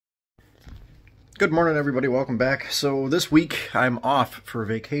Good morning, everybody. Welcome back. So this week I'm off for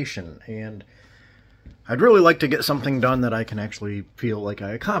vacation, and I'd really like to get something done that I can actually feel like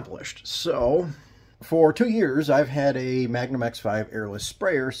I accomplished. So for 2 years, I've had a Magnum X5 airless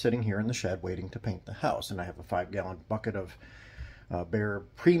sprayer sitting here in the shed waiting to paint the house, and I have a 5-gallon bucket of Behr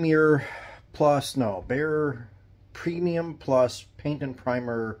Premium Plus Paint and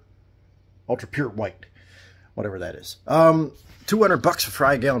Primer Ultra Pure White, whatever that is. $200 a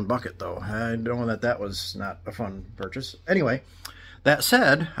 5-gallon bucket, though. I know that was not a fun purchase. Anyway, that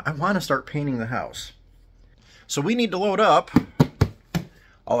said, I want to start painting the house. So we need to load up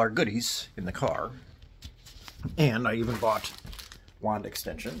all our goodies in the car. And I even bought wand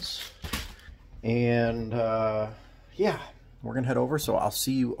extensions. And yeah, we're going to head over, so I'll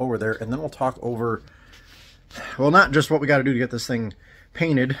see you over there. And then we'll talk over, well, not just what we got to do to get this thing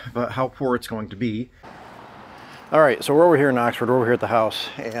painted, but how poor it's going to be. All right, so we're over here in Oxford, we're over here at the house,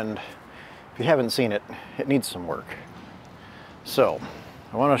 and if you haven't seen it, it needs some work. So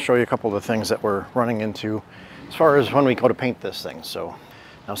I want to show you a couple of the things that we're running into as far as when we go to paint this thing. So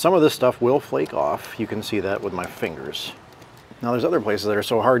now some of this stuff will flake off. You can see that with my fingers. Now there's other places that are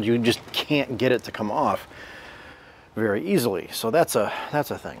so hard you just can't get it to come off very easily. So that's a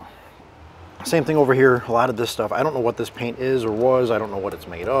thing. Same thing over here. A lot of this stuff, I don't know what this paint is or was. I don't know what it's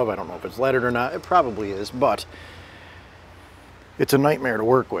made of. I don't know if it's leaded or not. It probably is, but it's a nightmare to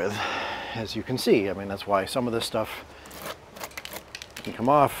work with, as you can see. I mean, that's why some of this stuff can come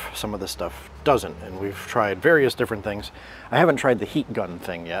off, some of this stuff doesn't, and we've tried various different things. I haven't tried the heat gun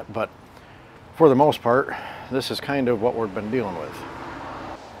thing yet, but for the most part, this is kind of what we've been dealing with.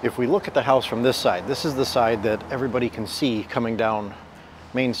 If we look at the house from this side, this is the side that everybody can see coming down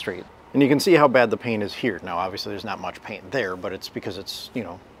Main Street. And you can see how bad the paint is here. Now, obviously, there's not much paint there, but it's because it's, you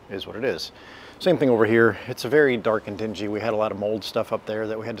know, is what it is. Same thing over here. It's a very dark and dingy. We had a lot of mold stuff up there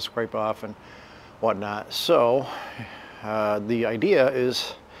that we had to scrape off and whatnot. So the idea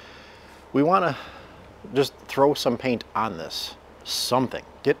is we want to just throw some paint on this. Something.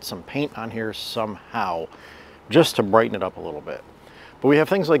 Get some paint on here somehow just to brighten it up a little bit. But we have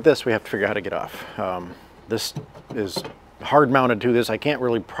things like this we have to figure out how to get off. This is hard mounted to this. I can't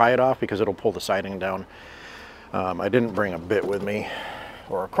really pry it off because it'll pull the siding down. I didn't bring a bit with me,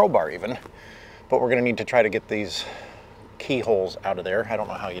 or a crowbar even, but we're gonna need to try to get these keyholes out of there. I don't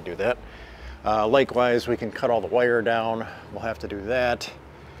know how you do that. Likewise, we can cut all the wire down. We'll have to do that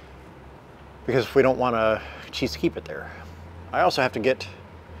because we don't want to just keep it there. I also have to get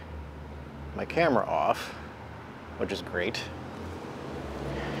my camera off, which is great.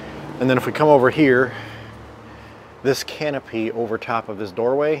 And then if we come over here, this canopy over top of this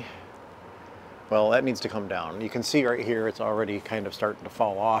doorway, well, that needs to come down. You can see right here, it's already kind of starting to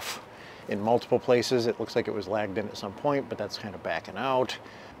fall off in multiple places. It looks like it was lagged in at some point, but that's kind of backing out.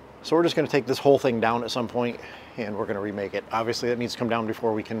 So we're just gonna take this whole thing down at some point and we're gonna remake it. Obviously, that needs to come down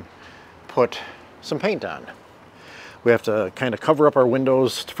before we can put some paint on. We have to kind of cover up our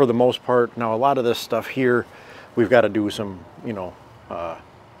windows for the most part. Now, a lot of this stuff here, we've got to do some, you know,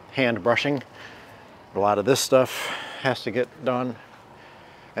 hand brushing. A lot of this stuff has to get done.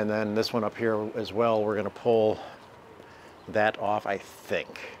 And then this one up here as well, we're gonna pull that off, I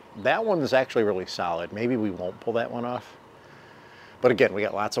think. That one is actually really solid. Maybe we won't pull that one off. But again, we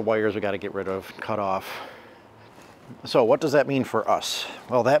got lots of wires we gotta get rid of, cut off. So what does that mean for us?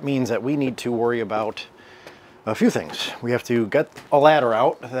 Well, that means that we need to worry about a few things. We have to get a ladder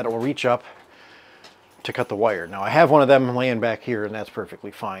out that will reach up to cut the wire. Now, I have one of them laying back here and that's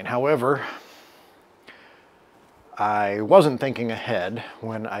perfectly fine. However, I wasn't thinking ahead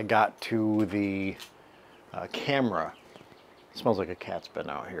when I got to the camera. It smells like a cat's been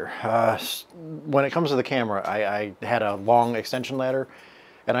out here. When it comes to the camera, I had a long extension ladder,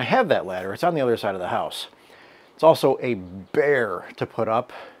 and I have that ladder. It's on the other side of the house. It's also a bear to put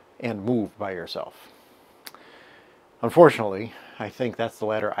up and move by yourself. Unfortunately, I think that's the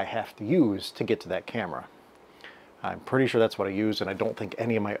ladder I have to use to get to that camera. I'm pretty sure that's what I use, and I don't think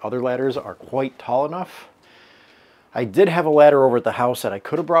any of my other ladders are quite tall enough. I did have a ladder over at the house that I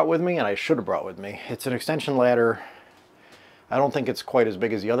could have brought with me and I should have brought with me. It's an extension ladder. I don't think it's quite as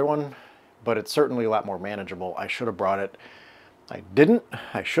big as the other one, but it's certainly a lot more manageable. I should have brought it. I didn't.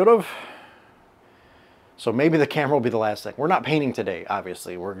 I should have. So maybe the camera will be the last thing. We're not painting today,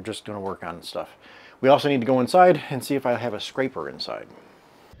 obviously. We're just going to work on stuff. We also need to go inside and see if I have a scraper inside.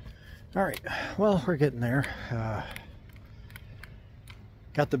 All right. Well, we're getting there.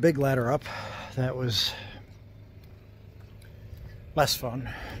 Got the big ladder up. That was less fun.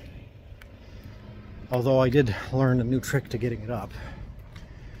 Although I did learn a new trick to getting it up.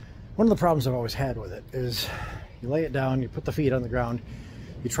 One of the problems I've always had with it is you lay it down, you put the feet on the ground,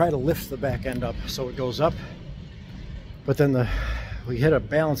 you try to lift the back end up so it goes up, but then we hit a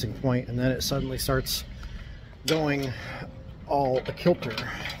balancing point and then it suddenly starts going all a kilter.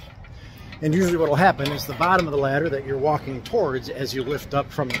 And usually what will happen is the bottom of the ladder that you're walking towards as you lift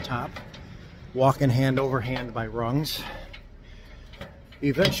up from the top, walking hand over hand by rungs,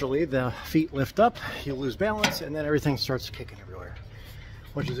 eventually the feet lift up, you lose balance, and then everything starts kicking everywhere.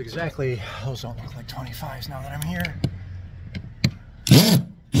 Which is exactly, those don't look like 25s now that I'm here.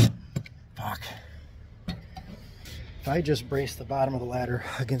 Fuck. If I just brace the bottom of the ladder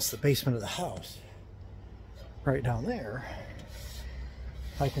against the basement of the house, right down there,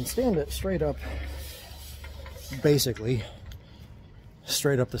 I can stand it straight up, basically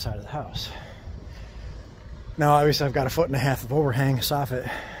straight up the side of the house. Now obviously I've got 1.5 feet of overhang soffit,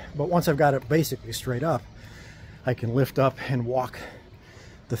 but once I've got it basically straight up, I can lift up and walk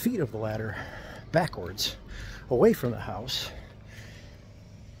the feet of the ladder backwards away from the house,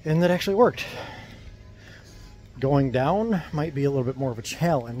 and that actually worked. Going down might be a little bit more of a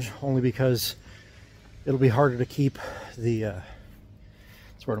challenge, only because it'll be harder to keep the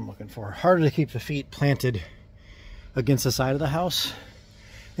that's what I'm looking for, harder to keep the feet planted against the side of the house.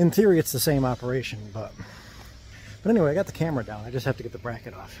 In theory it's the same operation, but anyway, I got the camera down. I just have to get the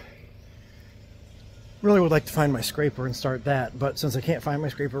bracket off. Really would like to find my scraper and start that, but since I can't find my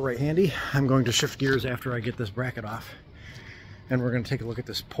scraper right handy, I'm going to shift gears after I get this bracket off, and we're going to take a look at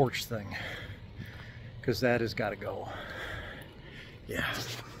this porch thing, because that has got to go. Yeah.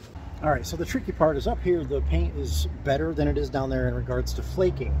 All right, so the tricky part is up here, the paint is better than it is down there in regards to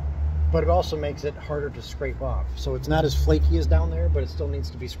flaking, but it also makes it harder to scrape off. So it's not as flaky as down there, but it still needs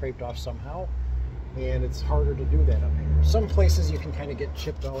to be scraped off somehow, and it's harder to do that up here. Some places you can kind of get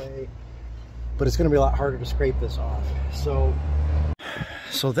chipped away, but it's going to be a lot harder to scrape this off.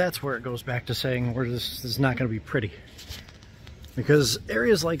 So that's where it goes back to saying this is not going to be pretty. Because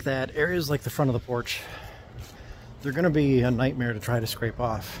areas like that, areas like the front of the porch, they're going to be a nightmare to try to scrape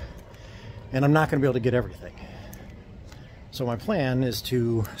off. And I'm not going to be able to get everything. So my plan is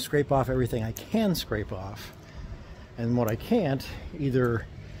to scrape off everything I can scrape off. And what I can't, either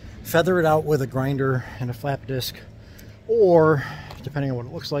feather it out with a grinder and a flap disc, or, depending on what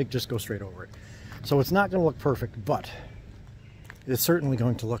it looks like, just go straight over it. So it's not going to look perfect, but it's certainly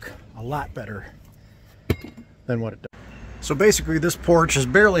going to look a lot better than what it does. So basically this porch is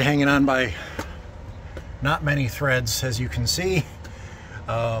barely hanging on by not many threads, as you can see.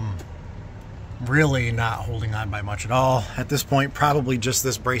 Really not holding on by much at all. At this point, probably just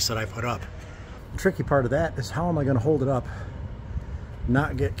this brace that I put up. The tricky part of that is how am I going to hold it up,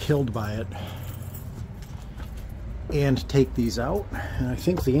 not get killed by it, and take these out? And I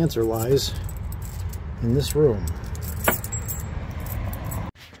think the answer lies in this room.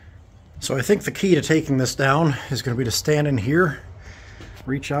 So I think the key to taking this down is going to be to stand in here,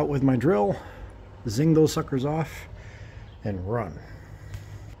 reach out with my drill, zing those suckers off, and run.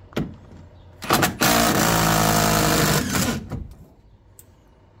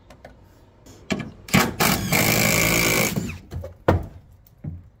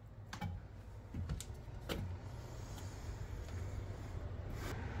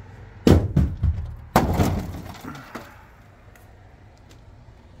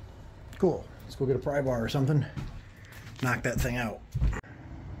 Cool. Let's go get a pry bar or something. Knock that thing out.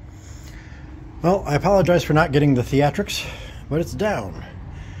 Well, I apologize for not getting the theatrics, but it's down.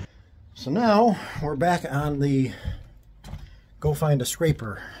 So now we're back on the go find a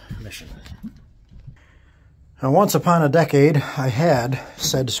scraper mission. Now, once upon a decade, I had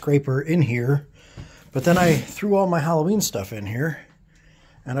said scraper in here, but then I threw all my Halloween stuff in here,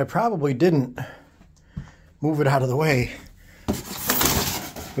 and I probably didn't move it out of the way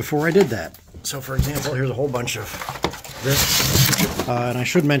before I did that. So for example, here's a whole bunch of this. And I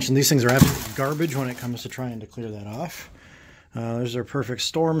should mention, these things are absolutely garbage when it comes to trying to clear that off. There's our perfect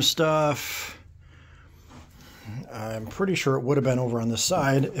storm stuff. I'm pretty sure it would have been over on this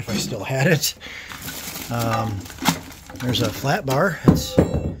side if I still had it. There's a flat bar. It's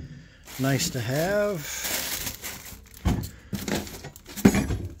nice to have.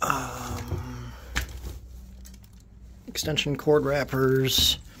 Extension cord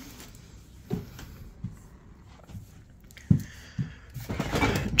wrappers.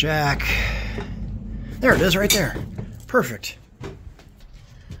 Jack. There it is right there. Perfect.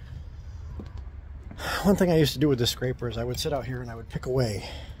 One thing I used to do with this scraper is I would sit out here and I would pick away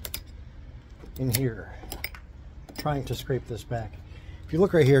in here, trying to scrape this back. If you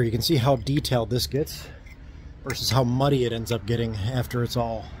look right here, you can see how detailed this gets versus how muddy it ends up getting after it's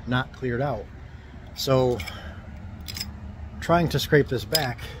all not cleared out. So trying to scrape this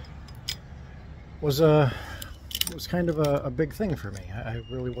back was a was kind of a big thing for me. I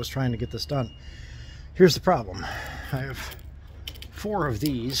really was trying to get this done. Here's the problem. I have 4 of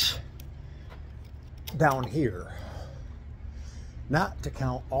these down here. Not to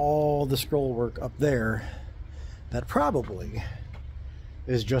count all the scroll work up there that probably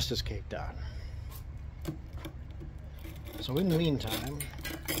is just as caked on. So in the meantime,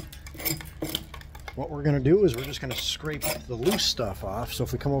 what we're going to do is we're just going to scrape the loose stuff off. So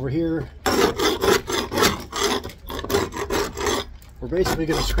if we come over here, we're basically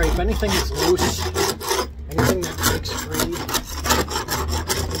going to scrape anything that's loose, anything that breaks free.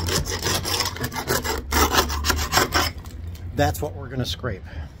 That's what we're going to scrape.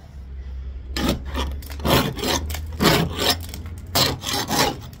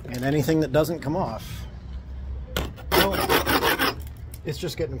 And anything that doesn't come off, well, it's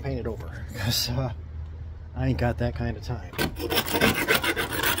just getting painted over, because I ain't got that kind of time.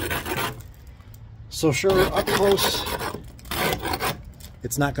 So sure, up close,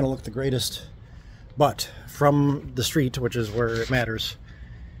 it's not going to look the greatest, but from the street, which is where it matters,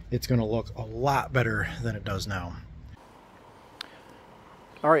 it's going to look a lot better than it does now.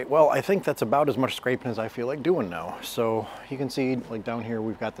 All right, well, I think that's about as much scraping as I feel like doing now. So you can see, like down here,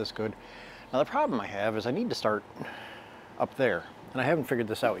 we've got this good. Now the problem I have is I need to start up there, and I haven't figured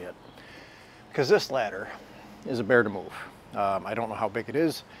this out yet. Because this ladder is a bear to move. I don't know how big it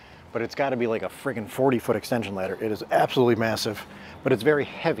is, but it's got to be like a friggin' 40-foot extension ladder. It is absolutely massive, but it's very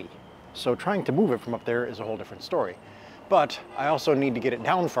heavy. So trying to move it from up there is a whole different story. But I also need to get it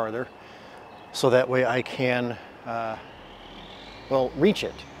down farther, so that way I can well, reach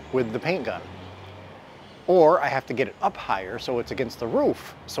it with the paint gun. Or I have to get it up higher so it's against the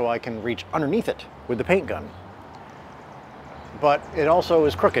roof so I can reach underneath it with the paint gun. But it also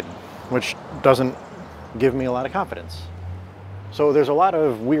is crooked, which doesn't give me a lot of confidence. So there's a lot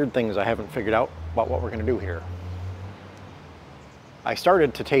of weird things I haven't figured out about what we're going to do here. I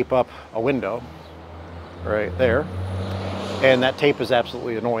started to tape up a window right there, and that tape is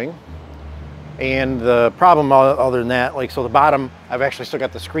absolutely annoying. And the problem other than that, like, so the bottom, I've actually still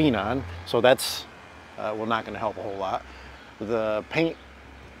got the screen on, so that's well, not going to help a whole lot. The paint,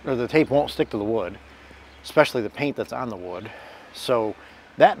 or the tape won't stick to the wood, especially the paint that's on the wood, so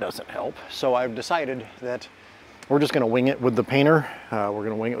that doesn't help. So I've decided that we're just going to wing it with the painter, we're going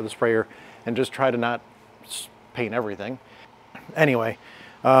to wing it with the sprayer, and just try to not paint everything. Anyway,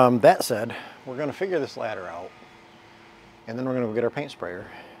 that said, we're going to figure this ladder out, and then we're going to go get our paint sprayer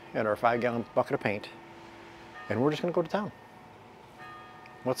and our 5-gallon bucket of paint, and we're just going to go to town.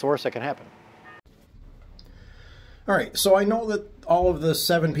 What's the worst that can happen? All right, so I know that all of the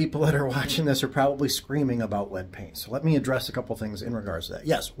 7 people that are watching this are probably screaming about lead paint. So let me address a couple things in regards to that.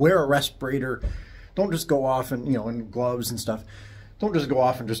 Yes, wear a respirator. Don't just go off and, in gloves and stuff. Don't just go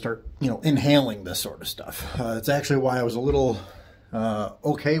off and just start, inhaling this sort of stuff. It's actually why I was a little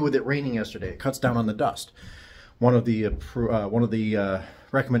okay with it raining yesterday. It cuts down on the dust. One of the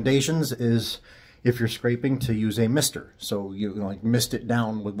recommendations is, if you're scraping, to use a mister. So you like mist it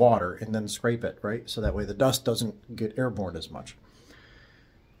down with water and then scrape it, right? So that way the dust doesn't get airborne as much.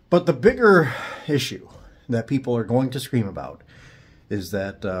 But the bigger issue that people are going to scream about is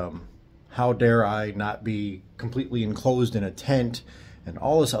that how dare I not be completely enclosed in a tent and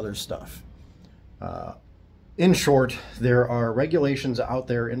all this other stuff. In short, there are regulations out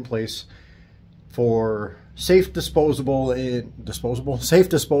there in place for safe disposal and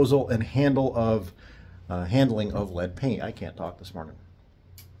handling of lead paint. I can't talk this morning.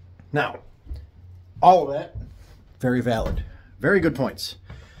 Now, all of that, very valid, very good points.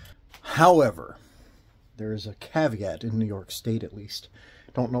 However, there is a caveat in New York State, at least.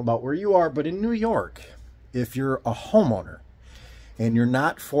 Don't know about where you are, but in New York, if you're a homeowner and you're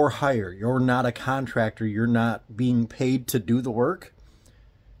not for hire, you're not a contractor, you're not being paid to do the work,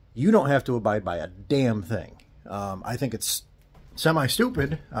 you don't have to abide by a damn thing. I think it's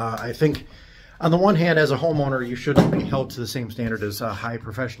semi-stupid. I think, on the one hand, as a homeowner, you shouldn't be held to the same standard as a high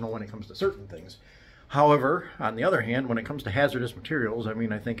professional when it comes to certain things. However, on the other hand, when it comes to hazardous materials, I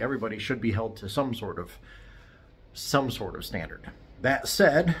mean, I think everybody should be held to some sort of standard. That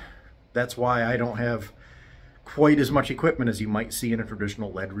said, that's why I don't have quite as much equipment as you might see in a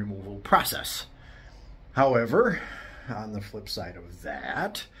traditional lead removal process. However, on the flip side of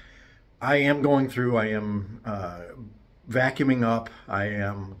that, I am going through, I am vacuuming up, I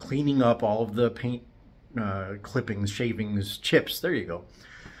am cleaning up all of the paint clippings, shavings, chips. There you go.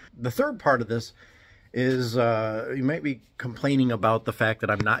 The third part of this is you might be complaining about the fact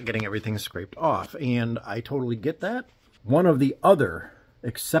that I'm not getting everything scraped off, and I totally get that. One of the other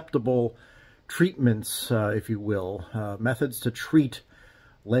acceptable treatments, if you will, methods to treat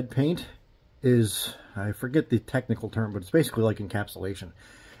lead paint is, I forget the technical term, but it's basically like encapsulation.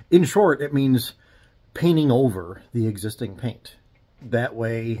 In short, it means painting over the existing paint. That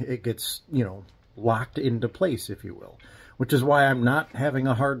way it gets, you know, locked into place, if you will. Which is why I'm not having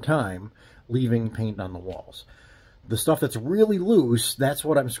a hard time leaving paint on the walls. The stuff that's really loose, that's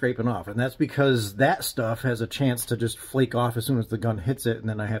what I'm scraping off. And that's because that stuff has a chance to just flake off as soon as the gun hits it, and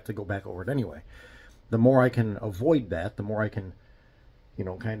then I have to go back over it anyway. The more I can avoid that, the more I can, you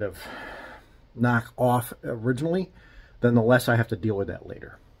know, kind of knock off originally, then the less I have to deal with that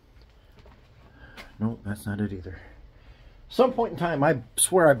later. Nope, that's not it either. Some point in time, I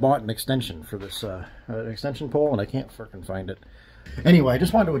swear I bought an extension for this extension pole, and I can't frickin' find it. Anyway, I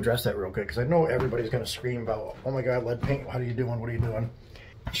just wanted to address that real quick, because I know everybody's going to scream about, oh my god, lead paint, how are you doing, what are you doing?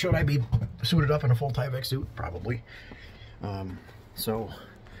 Should I be suited up in a full Tyvek suit? Probably. So,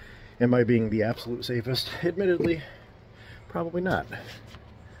 am I being the absolute safest? Admittedly, probably not.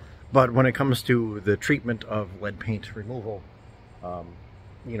 But when it comes to the treatment of lead paint removal,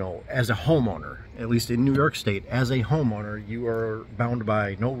 you know, as a homeowner, at least in New York State, as a homeowner, you are bound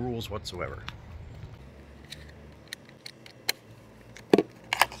by no rules whatsoever.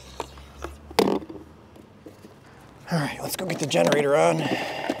 All right, let's go get the generator on. And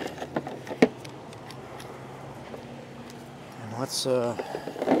let's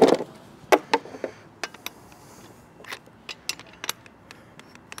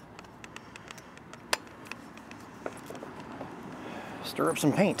stir up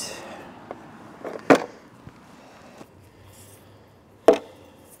some paint.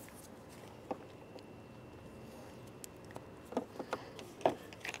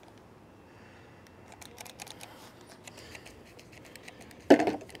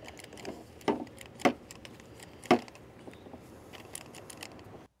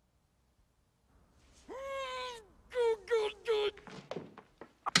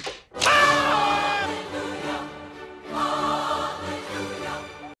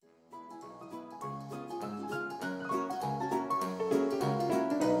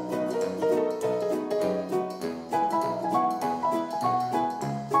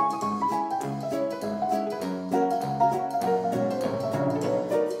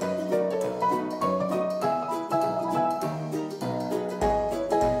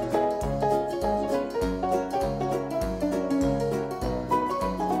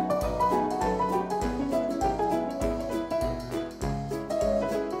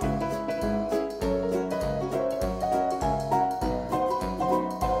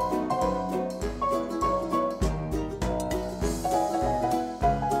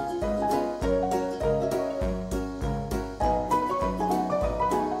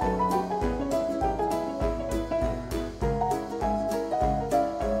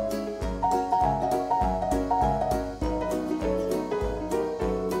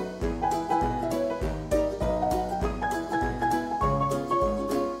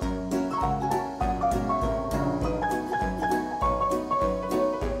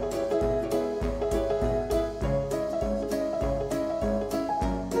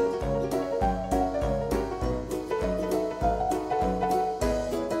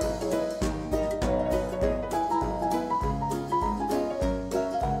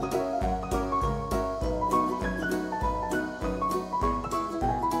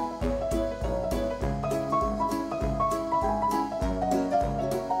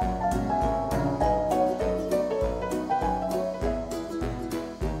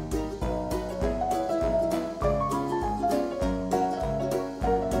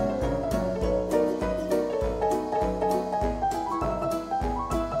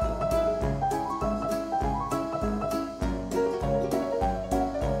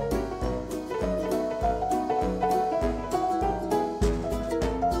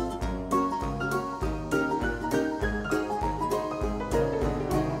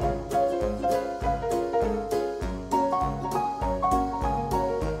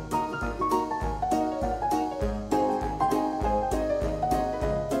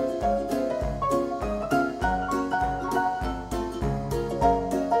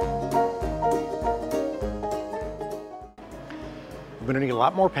 We're going to need a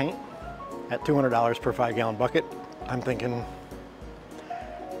lot more paint at $200 per 5-gallon bucket. I'm thinking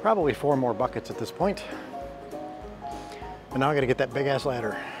probably 4 more buckets at this point. But now I got to get that big ass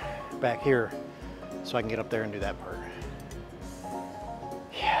ladder back here so I can get up there and do that part.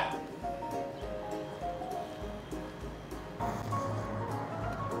 Yeah.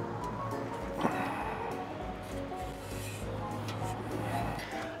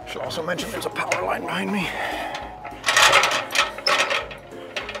 Should also mention there's a power line behind me.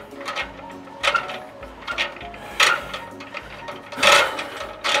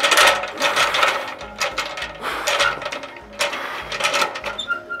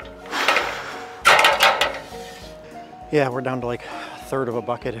 Yeah, we're down to like a third of a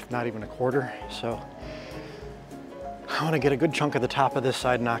bucket, if not even a quarter. So I want to get a good chunk of the top of this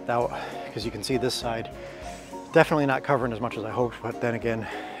side knocked out, because you can see this side definitely not covering as much as I hoped, but then again,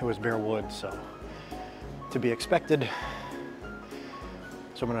 it was bare wood, so to be expected.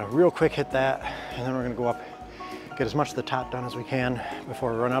 So I'm gonna real quick hit that, and then we're gonna go up, get as much of the top done as we can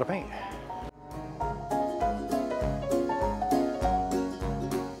before we run out of paint.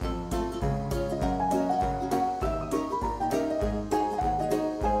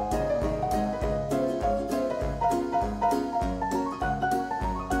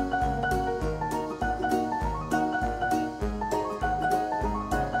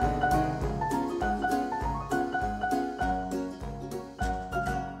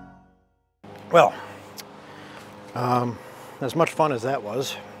 Well, as much fun as that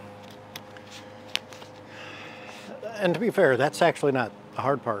was, and to be fair, that's actually not the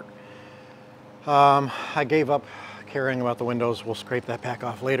hard part. I gave up caring about the windows. We'll scrape that back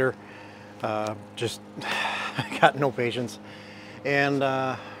off later. Just I got no patience. And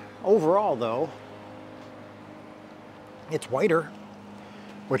overall, though, it's whiter,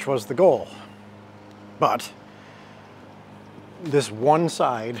 which was the goal. But this one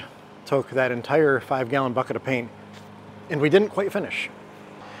side took that entire 5-gallon bucket of paint, and we didn't quite finish.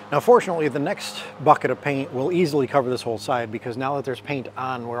 Now, fortunately, the next bucket of paint will easily cover this whole side, because now that there's paint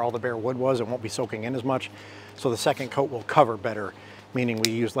on where all the bare wood was, it won't be soaking in as much. So the second coat will cover better, meaning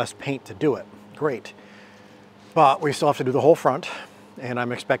we use less paint to do it. Great. But we still have to do the whole front, and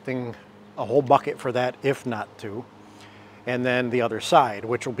I'm expecting a whole bucket for that, if not two. And then the other side,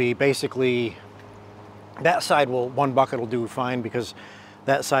 which will be basically, that side will, one bucket will do fine, because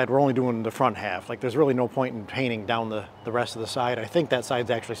that side we're only doing the front half. Like, there's really no point in painting down the rest of the side. I think that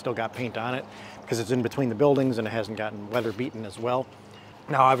side's actually still got paint on it, because it's in between the buildings and it hasn't gotten weather beaten as well.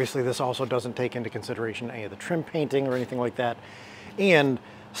 Now, obviously, this also doesn't take into consideration any of the trim painting or anything like that. And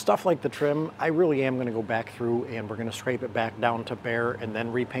stuff like the trim, I really am gonna go back through and we're gonna scrape it back down to bare and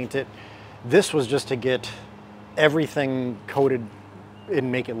then repaint it. This was just to get everything coated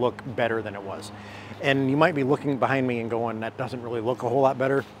and make it look better than it was. And you might be looking behind me and going, that doesn't really look a whole lot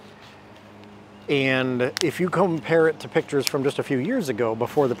better. And if you compare it to pictures from just a few years ago,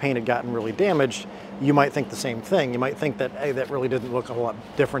 before the paint had gotten really damaged, you might think the same thing. You might think that, hey, that really didn't look a whole lot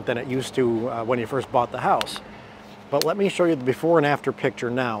different than it used to when you first bought the house. But let me show you the before and after picture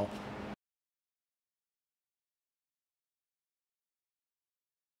now.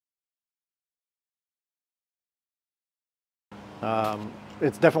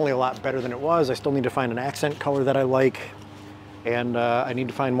 It's definitely a lot better than it was. I still need to find an accent color that I like, and I need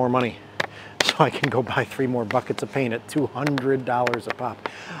to find more money so I can go buy 3 more buckets of paint at $200 a pop.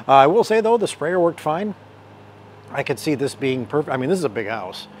 I will say, though, the sprayer worked fine. I could see this being perfect. I mean, this is a big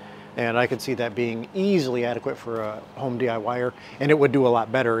house, and I could see that being easily adequate for a home DIYer, and it would do a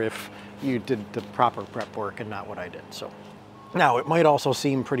lot better if you did the proper prep work and not what I did. So now, it might also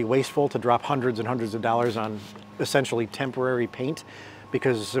seem pretty wasteful to drop hundreds and hundreds of dollars on essentially temporary paint,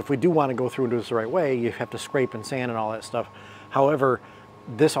 because if we do want to go through and do this the right way, you have to scrape and sand and all that stuff. However,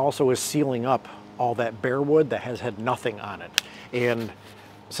 this also is sealing up all that bare wood that has had nothing on it. And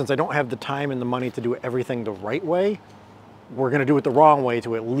since I don't have the time and the money to do everything the right way, we're going to do it the wrong way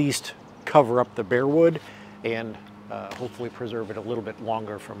to at least cover up the bare wood and hopefully preserve it a little bit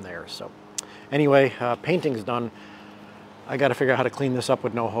longer from there. So anyway, painting's done. I got to figure out how to clean this up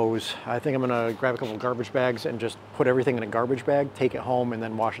with no hose. I think I'm going to grab a couple of garbage bags and just put everything in a garbage bag, take it home, and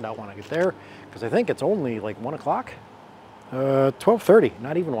then wash it out when I get there, because I think it's only like 1 o'clock. 12:30,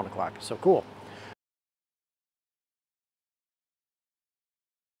 not even 1 o'clock, so cool.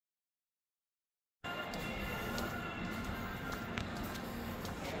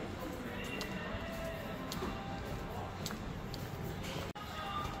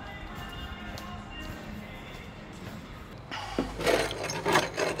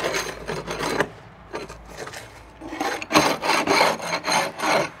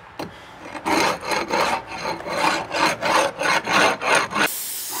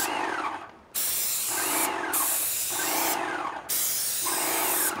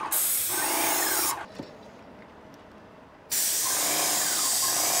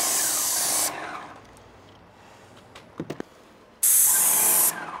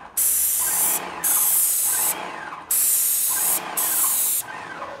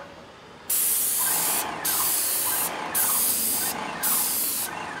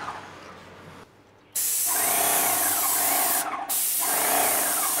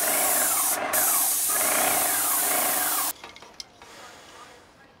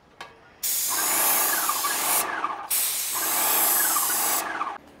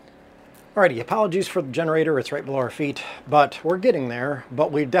 Alrighty, apologies for the generator, it's right below our feet, but we're getting there,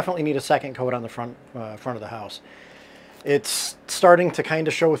 but we definitely need a second coat on the front of the house. It's starting to kind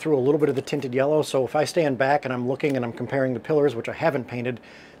of show through a little bit of the tinted yellow, so if I stand back and I'm looking and I'm comparing the pillars, which I haven't painted,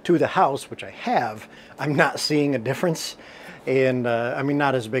 to the house, which I have, I'm not seeing a difference, and I mean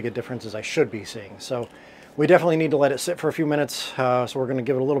not as big a difference as I should be seeing. So we definitely need to let it sit for a few minutes, so we're going to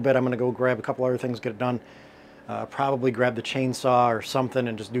give it a little bit. I'm going to go grab a couple other things, get it done. Probably grab the chainsaw or something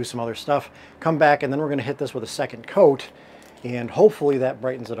and just do some other stuff. Come back and then we're going to hit this with a second coat and hopefully that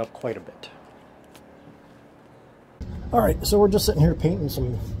brightens it up quite a bit. Alright, so we're just sitting here painting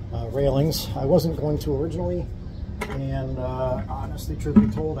some railings. I wasn't going to originally, and honestly, truth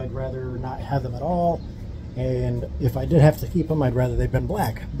be told, I'd rather not have them at all, and if I did have to keep them, I'd rather they've been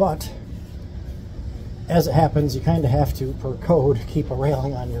black. But as it happens, you kind of have to, per code, keep a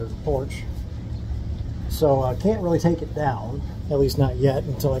railing on your porch. So I can't really take it down, at least not yet,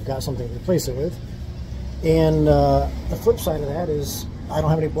 until I've got something to replace it with. And the flip side of that is I don't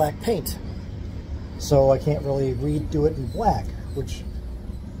have any black paint. So I can't really redo it in black, which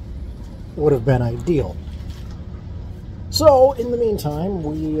would have been ideal. So in the meantime,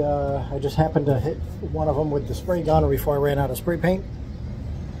 I just happened to hit one of them with the spray gun before I ran out of spray paint.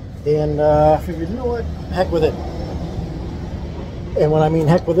 And figured, you know what, heck with it. And when I mean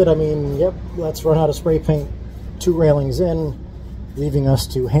heck with it, I mean, yep, let's run out of spray paint 2 railings in, leaving us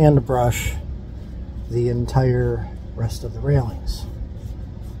to hand brush the entire rest of the railings.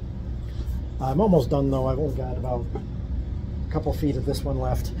 I'm almost done though. I've only got about a couple feet of this one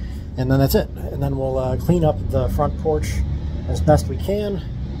left, and then that's it. And then we'll clean up the front porch as best we can,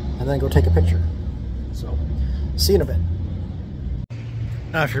 and then go take a picture. So, see you in a bit.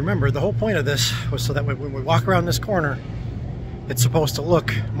 Now, if you remember, the whole point of this was so that when we walk around this corner, it's supposed to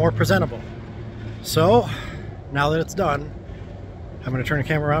look more presentable. So, now that it's done, I'm going to turn the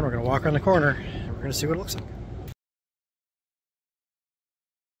camera around, we're going to walk around the corner, and we're going to see what it looks like.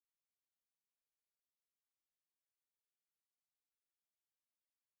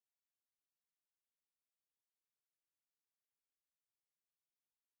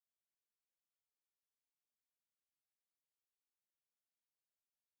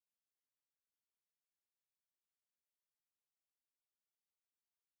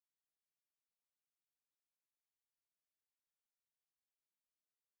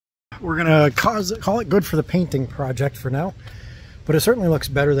 We're gonna call it good for the painting project for now, but it certainly looks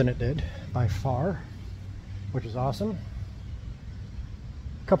better than it did by far, which is awesome.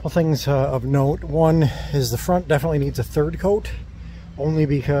 A couple things of note. One is the front definitely needs a 3rd coat, only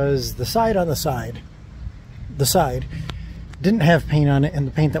because the side didn't have paint on it, and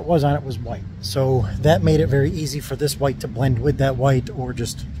the paint that was on it was white. So that made it very easy for this white to blend with that white or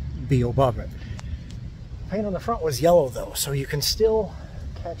just be above it. Paint on the front was yellow though, so you can still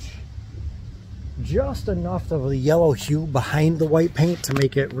catch just enough of the yellow hue behind the white paint to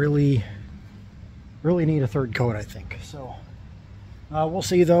make it really need a 3rd coat, I think. So we'll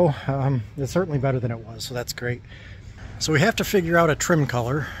see though. It's certainly better than it was, so that's great. So we have to figure out a trim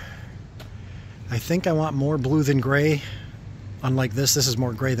color. I think I want more blue than gray. Unlike this is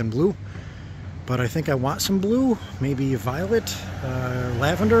more gray than blue, but I think I want some blue, maybe violet,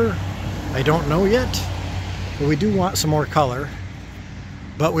 lavender. I don't know yet, but we do want some more color.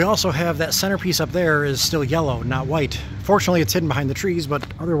 But we also have that centerpiece up there is still yellow, not white. Fortunately, it's hidden behind the trees, but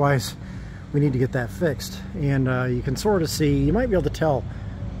otherwise we need to get that fixed. And you can sort of see, you might be able to tell,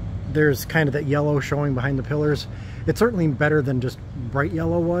 there's kind of that yellow showing behind the pillars. It's certainly better than just bright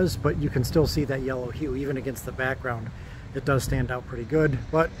yellow was, but you can still see that yellow hue even against the background. It does stand out pretty good,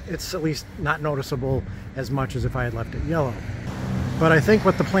 but it's at least not noticeable as much as if I had left it yellow. But I think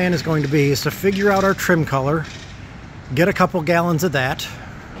what the plan is going to be is to figure out our trim color, get a couple gallons of that.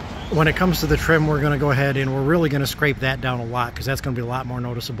 When it comes to the trim, we're going to go ahead and we're really going to scrape that down a lot, because that's going to be a lot more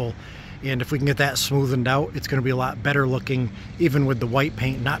noticeable. And if we can get that smoothened out, it's going to be a lot better looking, even with the white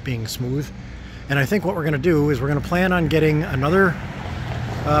paint not being smooth. And I think what we're going to do is we're going to plan on getting another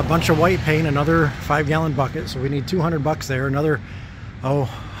bunch of white paint, another 5-gallon bucket. So we need $200 there, another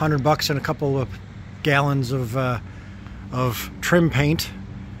 $100 and a couple of gallons of trim paint.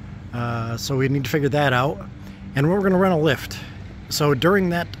 So we need to figure that out. And we're going to run a lift. So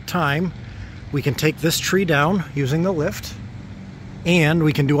during that time, we can take this tree down using the lift, and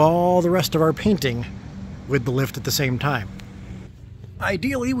we can do all the rest of our painting with the lift at the same time.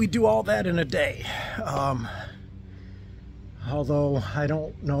 Ideally, we do all that in a day. Although I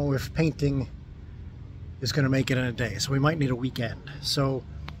don't know if painting is going to make it in a day, so we might need a weekend. So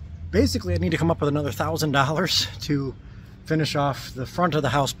basically I need to come up with another $1,000 to finish off the front of the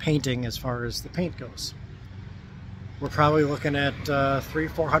house painting as far as the paint goes. we're probably looking at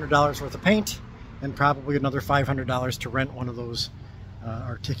 $300–400 worth of paint, and probably another $500 to rent one of those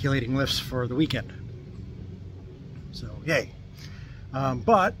articulating lifts for the weekend. So yay.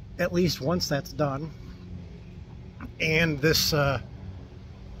 But at least once that's done and this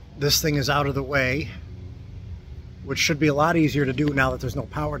thing is out of the way, which should be a lot easier to do now that there's no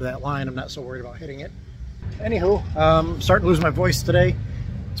power to that line, I'm not so worried about hitting it. Anywho, starting to lose my voice today.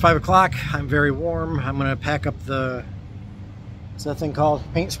 It's 5 o'clock. I'm very warm. I'm going to pack up the, what's that thing called?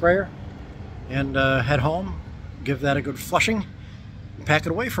 Paint sprayer, and head home, give that a good flushing, and pack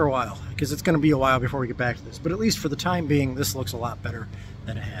it away for a while, because it's going to be a while before we get back to this. But at least for the time being, this looks a lot better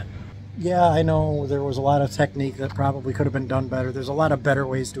than it had. Yeah, I know there was a lot of technique that probably could have been done better. There's a lot of better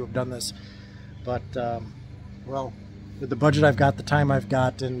ways to have done this. But, well, with the budget I've got, the time I've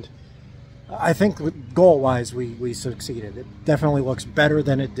got, and I think goal-wise we succeeded. It definitely looks better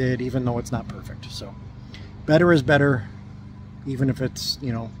than it did, even though it's not perfect. So better is better, even if it's,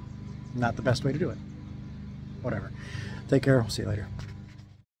 you know, not the best way to do it. Whatever. Take care. We'll see you later.